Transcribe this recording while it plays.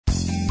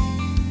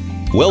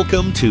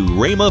Welcome to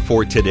Rhema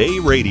for Today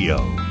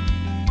Radio.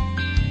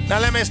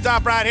 Now let me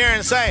stop right here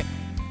and say,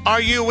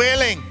 are you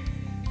willing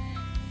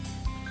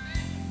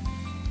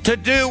to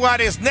do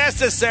what is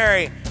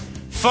necessary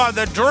for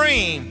the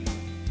dream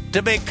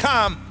to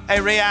become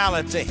a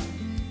reality?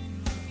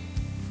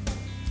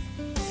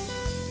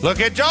 Look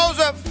at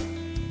Joseph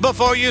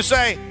before you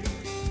say,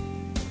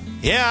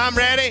 yeah, I'm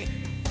ready.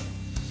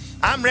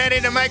 I'm ready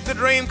to make the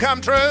dream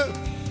come true.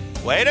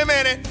 Wait a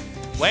minute.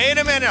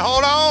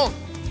 Hold on.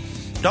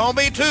 Don't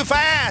be too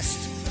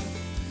fast.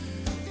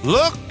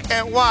 Look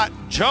at what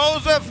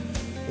Joseph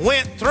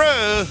went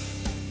through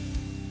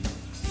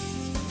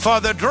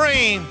for the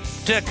dream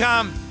to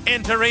come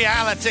into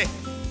reality.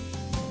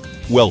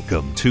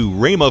 Welcome to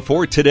Rhema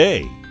for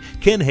Today.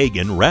 Ken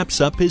Hagin wraps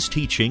up his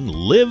teaching,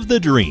 Live the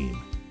Dream.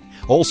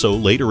 Also,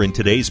 later in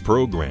today's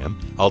program,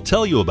 I'll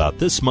tell you about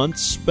this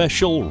month's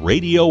special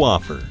radio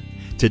offer.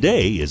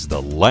 Today is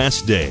the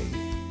last day.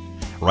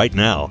 Right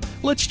now,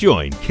 let's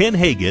join Ken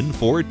Hagin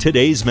for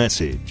today's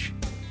message.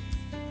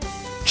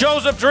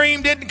 Joseph's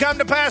dream didn't come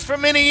to pass for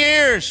many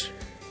years.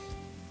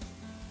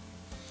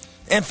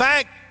 In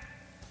fact,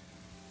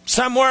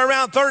 somewhere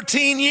around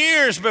 13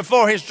 years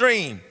before his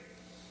dream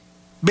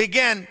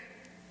began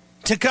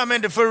to come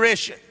into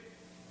fruition.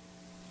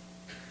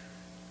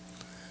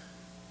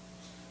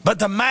 But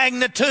the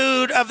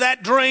magnitude of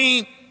that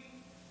dream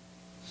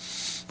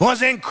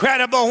was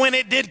incredible when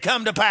it did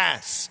come to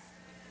pass.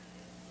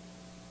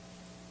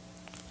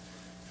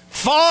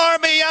 Far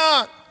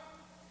beyond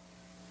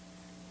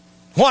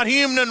what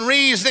human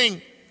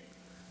reasoning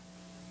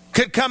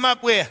could come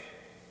up with.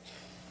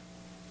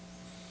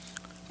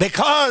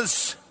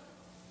 Because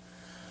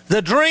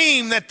the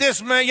dream that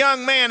this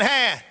young man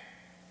had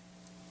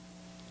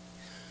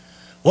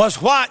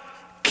was what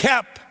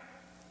kept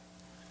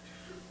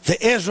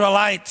the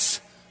Israelites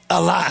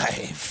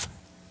alive.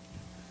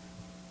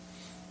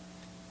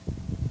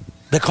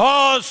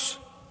 Because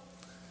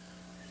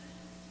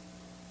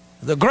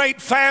the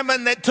great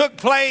famine that took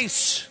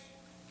place,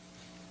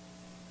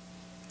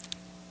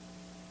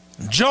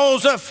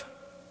 Joseph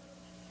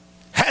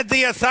had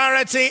the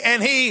authority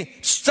and he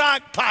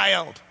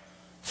stockpiled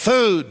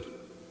food.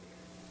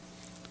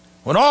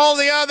 When all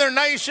the other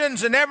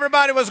nations and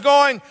everybody was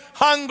going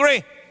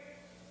hungry,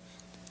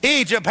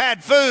 Egypt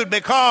had food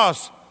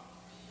because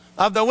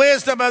of the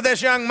wisdom of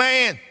this young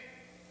man.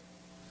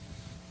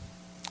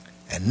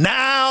 And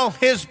now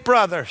his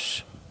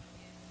brothers,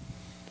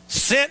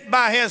 sent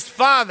by his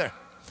father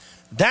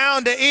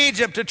down to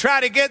Egypt to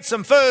try to get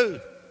some food,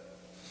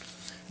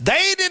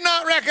 they did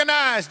not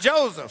recognize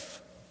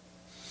Joseph,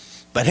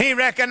 but he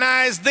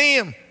recognized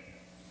them.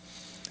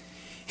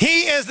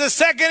 He is the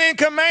second in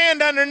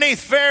command underneath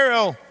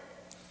Pharaoh.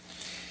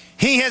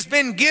 He has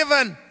been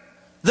given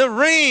the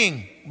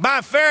ring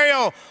by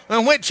Pharaoh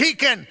in which he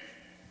can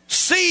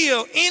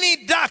seal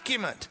any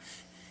document.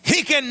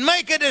 He can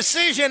make a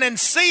decision and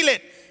seal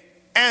it,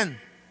 and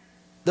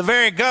the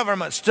very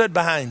government stood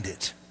behind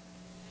it.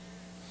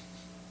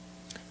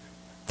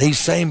 These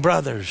same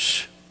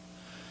brothers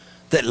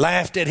that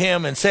laughed at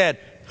him and said,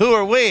 who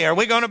are we? Are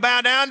we going to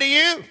bow down to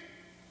you?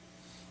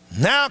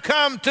 Now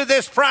come to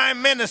this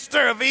prime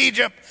minister of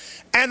Egypt,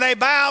 and they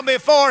bow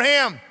before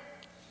him.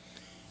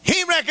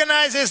 He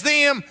recognizes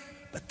them,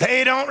 but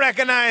they don't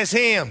recognize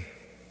him.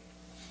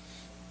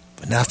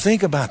 But now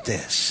think about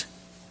this.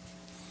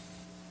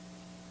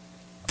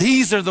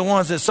 These are the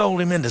ones that sold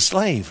him into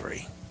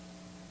slavery.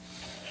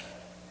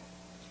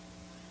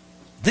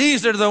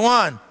 These are the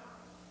ones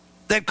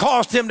that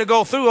caused him to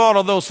go through all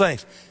of those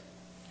things.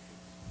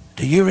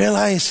 Do you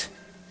realize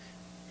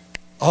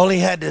all he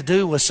had to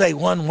do was say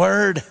one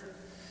word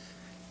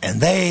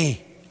and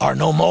they are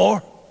no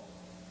more?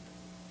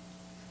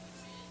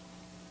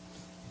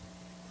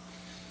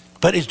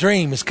 But his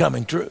dream is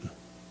coming true.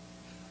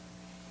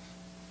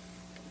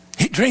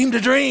 He dreamed a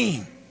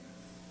dream.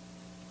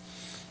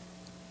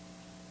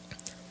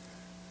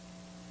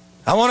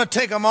 I want to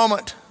take a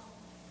moment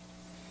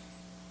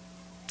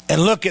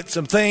and look at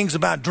some things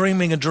about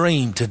dreaming a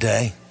dream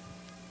today.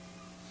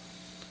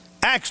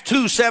 Acts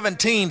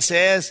 2:17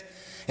 says,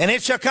 and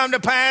it shall come to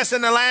pass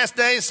in the last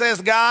days,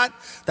 says God,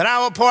 that I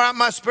will pour out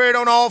my spirit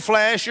on all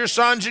flesh. Your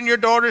sons and your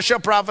daughters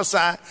shall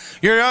prophesy.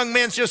 Your young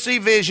men shall see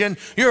vision.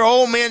 Your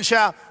old men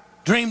shall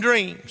dream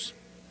dreams.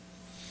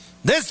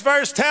 This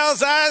verse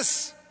tells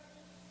us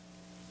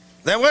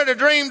that we're to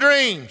dream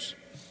dreams.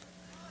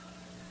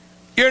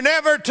 You're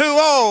never too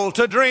old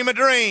to dream a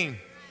dream.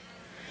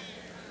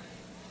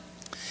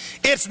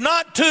 It's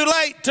not too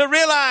late to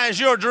realize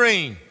your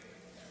dream.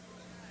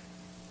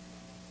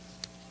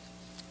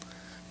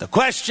 The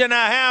question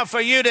I have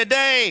for you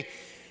today,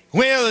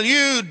 will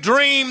you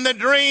dream the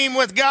dream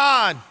with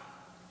God?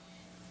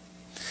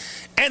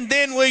 And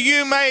then will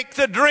you make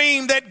the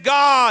dream that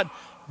God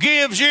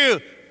gives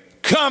you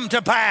come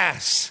to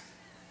pass?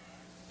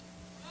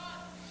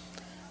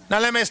 Now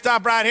let me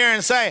stop right here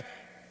and say,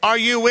 are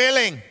you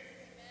willing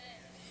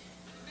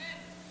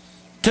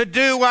to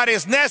do what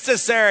is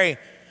necessary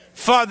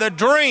for the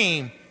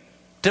dream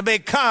to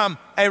become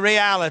a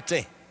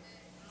reality?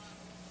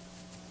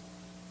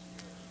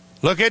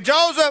 Look at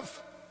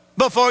Joseph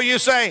before you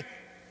say,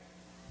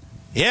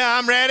 yeah,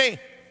 I'm ready.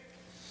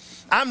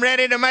 I'm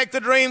ready to make the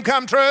dream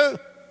come true.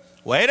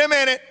 Wait a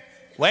minute.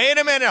 Wait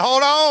a minute.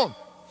 Hold on.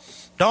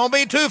 Don't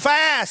be too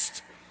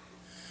fast.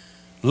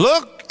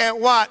 Look at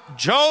what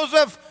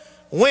Joseph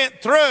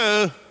went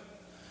through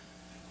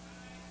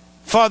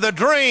for the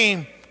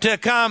dream to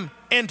come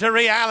into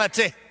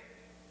reality.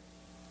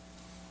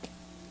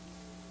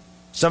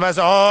 Somebody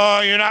says,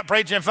 oh, you're not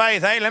preaching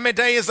faith. Hey, let me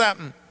tell you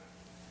something.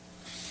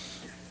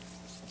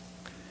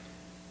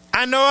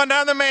 I know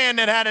another man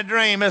that had a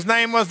dream. His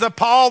name was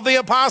Paul the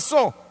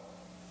Apostle.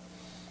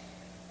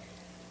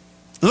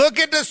 Look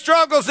at the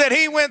struggles that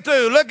he went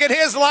through. Look at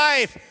his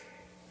life.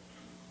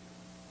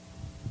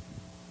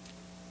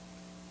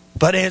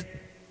 But it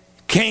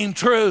came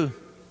true.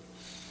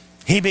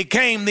 He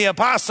became the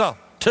apostle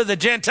to the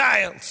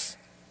Gentiles.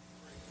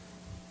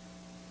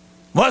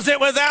 Was it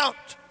without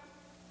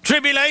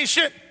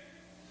tribulation?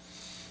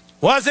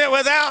 Was it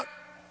without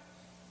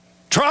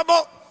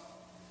trouble?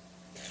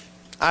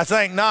 I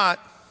think not.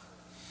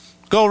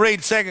 Go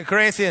read 2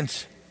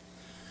 Corinthians.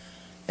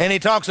 And he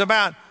talks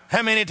about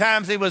how many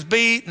times he was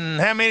beaten,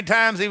 how many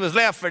times he was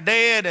left for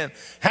dead, and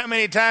how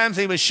many times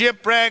he was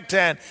shipwrecked,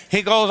 and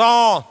he goes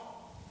on.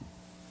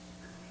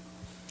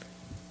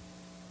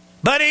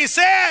 But he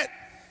said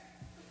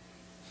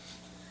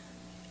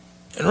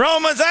in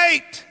Romans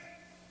 8,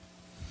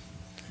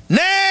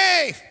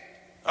 nay,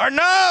 or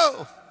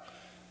no,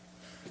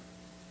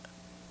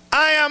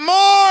 I am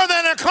more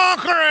than a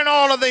conqueror in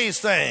all of these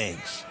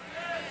things.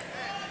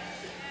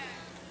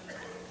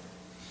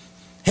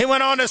 He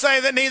went on to say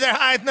that neither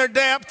height nor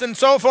depth and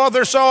so forth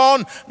or so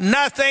on,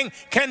 nothing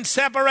can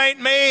separate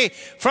me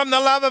from the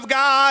love of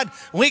God.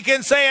 We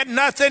can say it,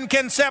 nothing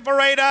can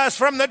separate us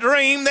from the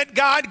dream that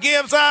God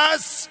gives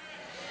us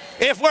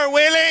if we're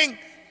willing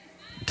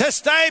to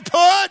stay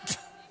put.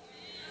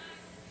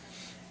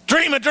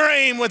 Dream a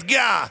dream with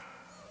God.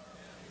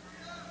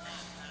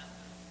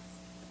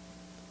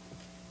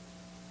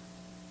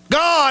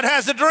 God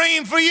has a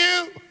dream for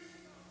you.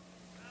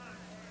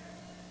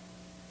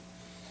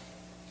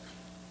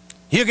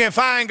 You can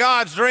find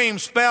God's dream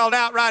spelled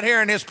out right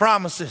here in His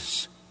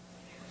promises.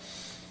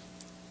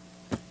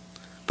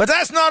 But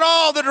that's not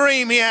all the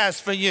dream He has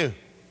for you.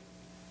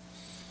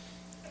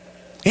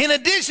 In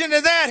addition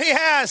to that, He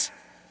has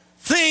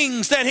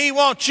things that He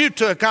wants you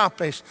to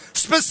accomplish.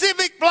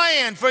 Specific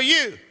plan for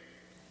you.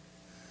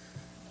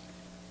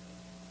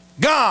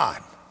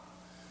 God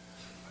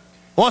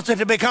wants it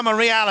to become a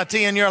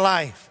reality in your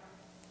life.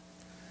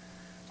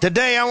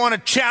 Today I want to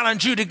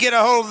challenge you to get a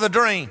hold of the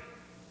dream.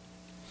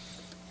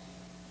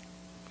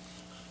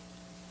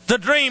 The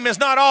dream is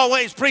not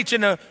always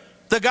preaching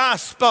the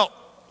gospel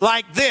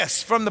like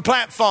this from the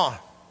platform.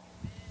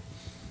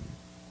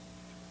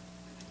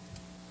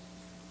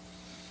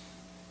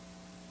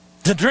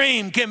 The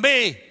dream can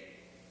be,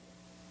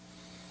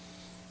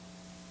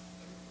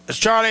 as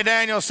Charlie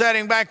Daniels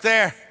sitting back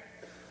there,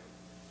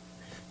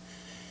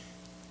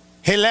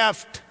 he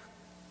left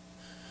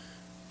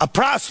a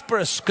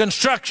prosperous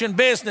construction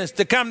business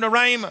to come to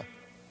Rhema.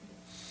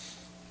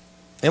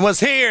 And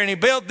was here, and he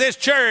built this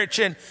church,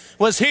 and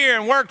was here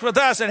and worked with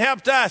us and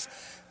helped us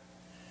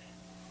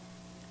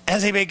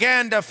as he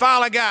began to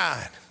follow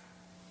God.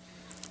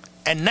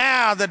 And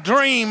now the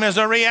dream is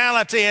a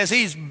reality as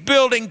he's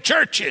building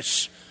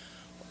churches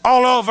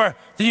all over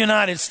the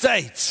United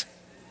States.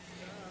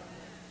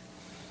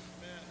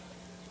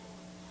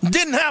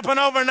 Didn't happen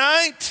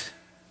overnight.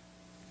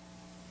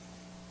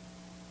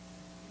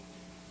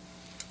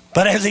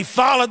 But as he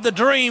followed the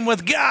dream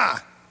with God,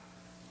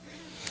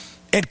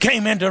 it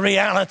came into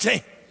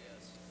reality.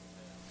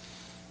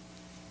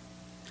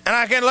 And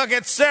I can look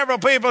at several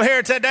people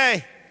here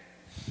today.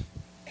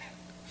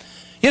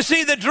 You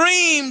see, the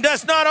dream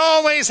does not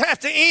always have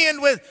to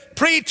end with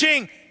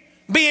preaching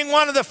being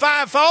one of the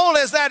fivefold,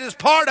 as that is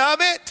part of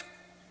it.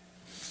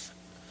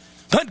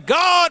 But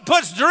God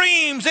puts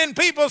dreams in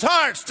people's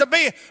hearts to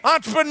be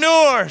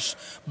entrepreneurs,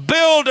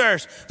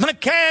 builders,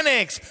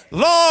 mechanics,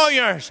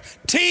 lawyers,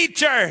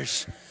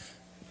 teachers,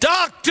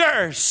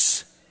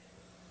 doctors.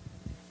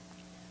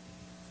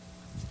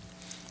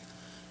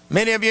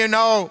 Many of you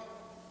know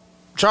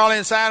Charlie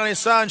and Sally's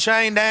son,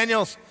 Shane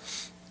Daniels.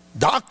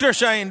 Dr.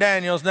 Shane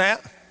Daniels now.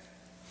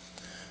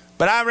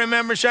 But I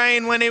remember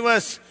Shane when he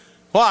was,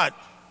 I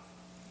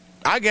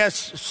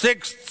guess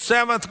 6th,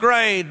 7th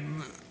grade.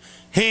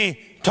 He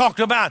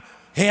talked about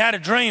he had a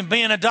dream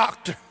being a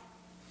doctor.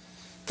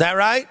 Is that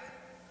right?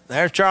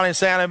 There's Charlie and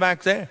Sally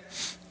back there.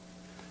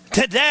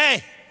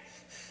 Today,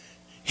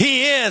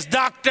 he is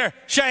Dr.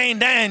 Shane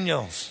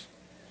Daniels.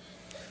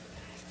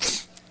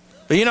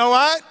 But you know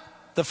what?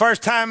 The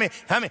first time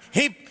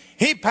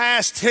he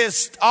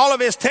passed all of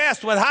his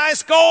tests with high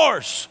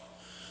scores.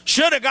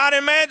 Should have got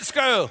in med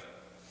school.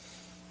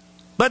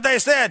 But they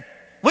said,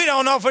 we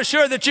don't know for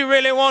sure that you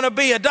really want to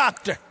be a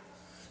doctor.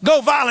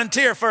 Go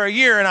volunteer for a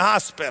year in a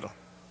hospital.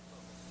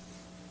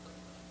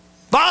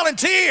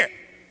 Volunteer.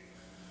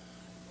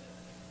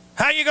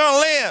 How you going to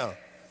live?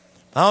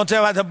 I don't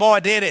tell you what, the boy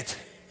did it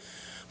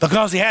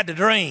because he had the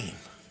dream.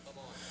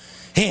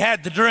 He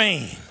had the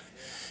dream.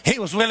 He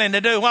was willing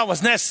to do what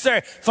was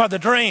necessary for the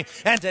dream.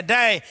 And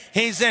today,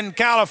 he's in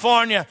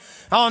California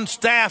on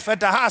staff at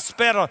the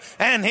hospital,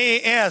 and he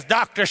is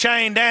Dr.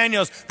 Shane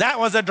Daniels. That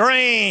was a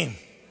dream.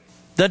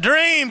 The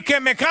dream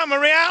can become a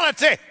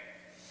reality.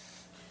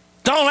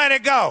 Don't let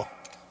it go.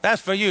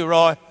 That's for you,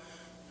 Roy.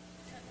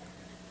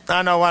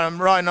 I know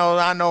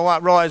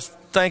what Roy's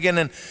thinking,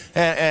 and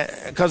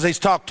because he's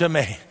talked to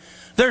me.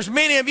 There's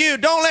many of you,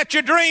 don't let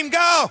your dream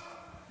go.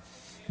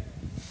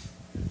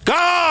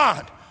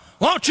 God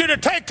wants you to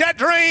take that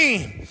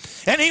dream,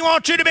 and He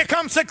wants you to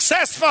become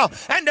successful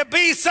and to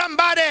be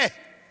somebody.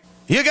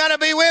 You got to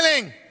be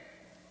willing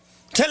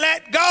to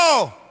let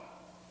go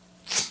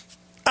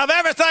of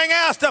everything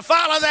else to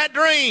follow that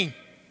dream.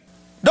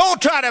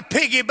 Don't try to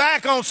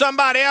piggyback on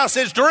somebody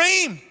else's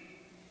dream.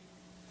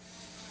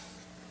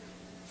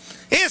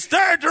 It's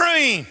their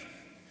dream.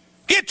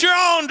 Get your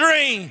own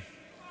dream.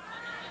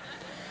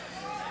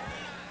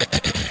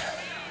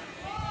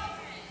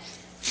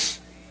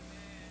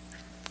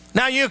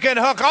 Now you can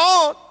hook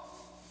on.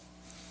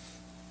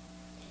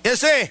 You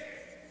see,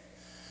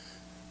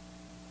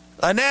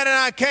 Lynette and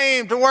I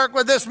came to work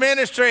with this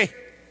ministry,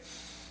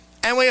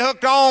 and we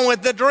hooked on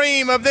with the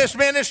dream of this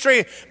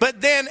ministry.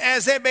 But then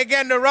as it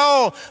began to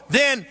roll,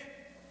 then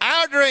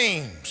our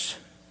dreams.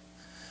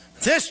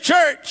 This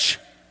church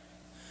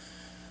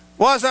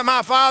wasn't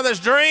my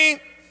father's dream.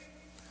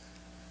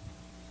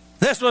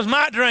 This was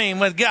my dream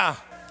with God.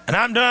 And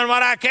I'm doing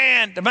what I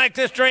can to make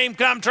this dream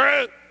come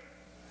true.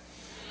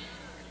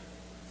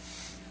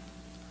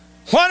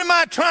 What am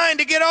I trying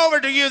to get over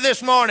to you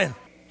this morning?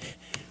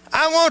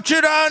 I want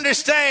you to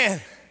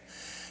understand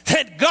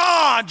that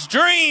God's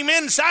dream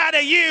inside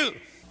of you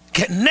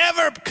can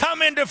never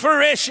come into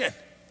fruition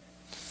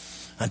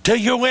until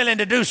you're willing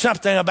to do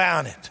something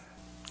about it.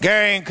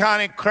 Gary and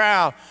Connie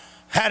Crowell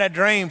had a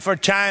dream for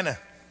China,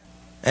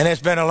 and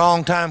it's been a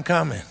long time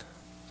coming.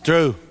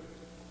 Through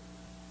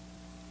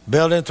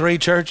building 3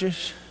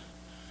 churches,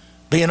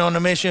 being on the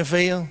mission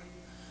field,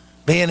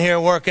 being here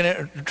working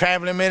at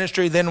traveling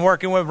ministry, then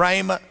working with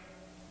Rhema,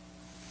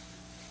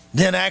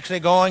 then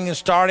actually going and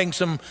starting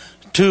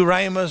 2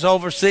 Rhemas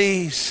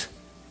overseas.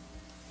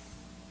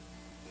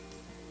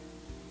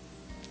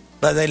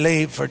 But they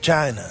leave for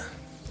China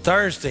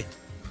Thursday.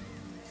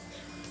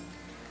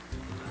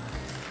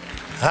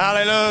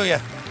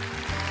 Hallelujah.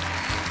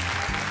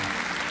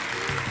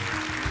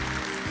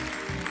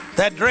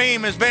 That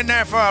dream has been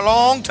there for a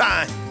long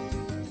time.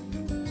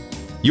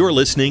 You're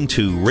listening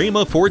to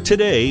Rhema for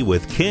Today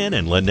with Ken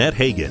and Lynette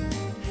Hagin.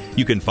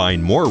 You can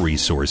find more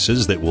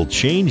resources that will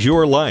change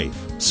your life,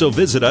 so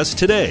visit us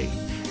today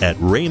at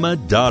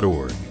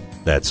rhema.org.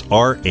 That's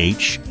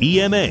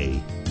RHEMA.org.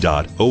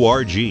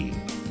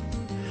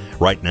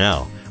 Right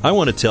now, I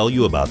want to tell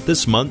you about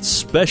this month's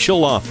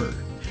special offer,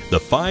 the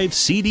 5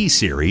 CD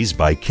series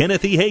by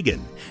Kenneth E.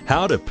 Hagin,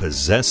 How to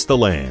Possess the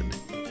Land.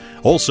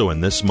 Also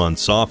in this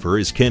month's offer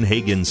is Ken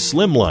Hagin's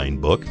Slimline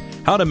book,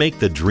 How to Make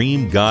the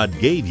Dream God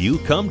Gave You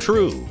Come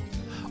True.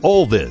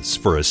 All this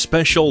for a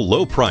special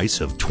low price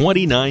of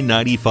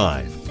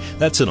 $29.95.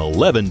 That's an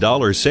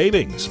 $11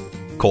 savings.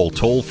 Call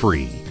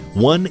toll-free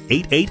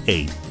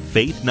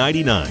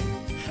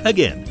 1-888-FAITH-99.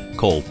 Again,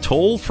 call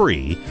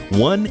toll-free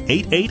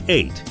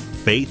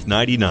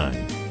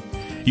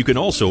 1-888-FAITH-99. You can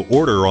also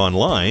order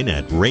online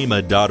at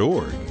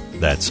rhema.org.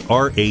 That's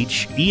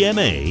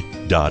RHEMA.org.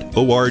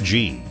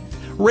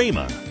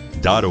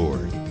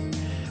 rhema.org.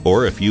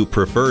 Or if you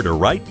prefer to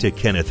write to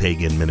Kenneth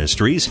Hagin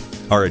Ministries,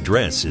 our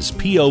address is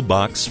P.O.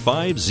 Box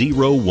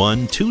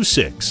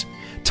 50126,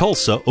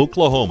 Tulsa,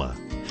 Oklahoma,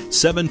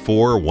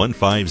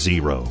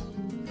 74150.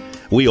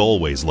 We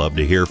always love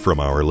to hear from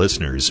our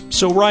listeners,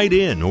 so write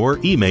in or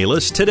email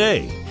us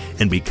today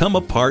and become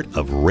a part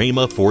of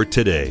Rhema for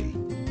Today.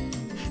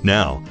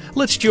 Now,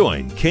 let's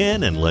join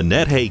Ken and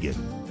Lynette Hagin.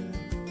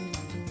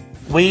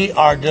 We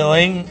are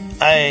doing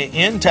an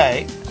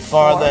intake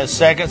for the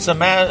second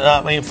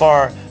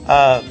semester,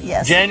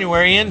 Yes.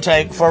 January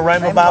intake for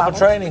Rhema Bible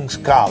Training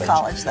College.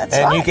 That's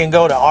and right. you can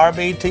go to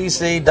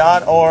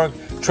rbtc.org,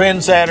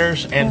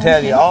 Trendsetters, and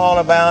tell you all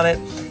about it.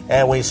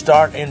 And we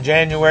start in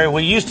January.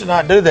 We used to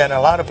not do that, and a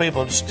lot of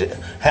people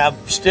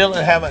still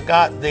haven't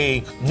got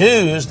the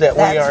news that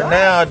we are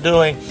now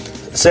doing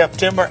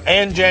September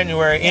and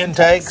January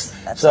intakes.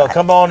 So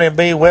come on and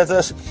be with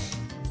us.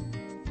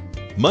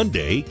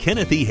 Monday,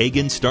 Kenneth E.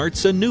 Hagin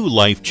starts a new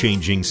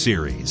life-changing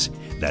series.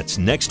 That's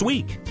next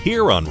week,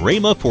 here on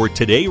Rhema for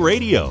Today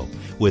Radio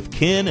with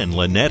Ken and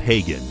Lynette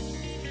Hagin.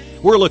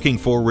 We're looking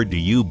forward to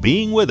you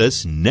being with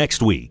us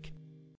next week.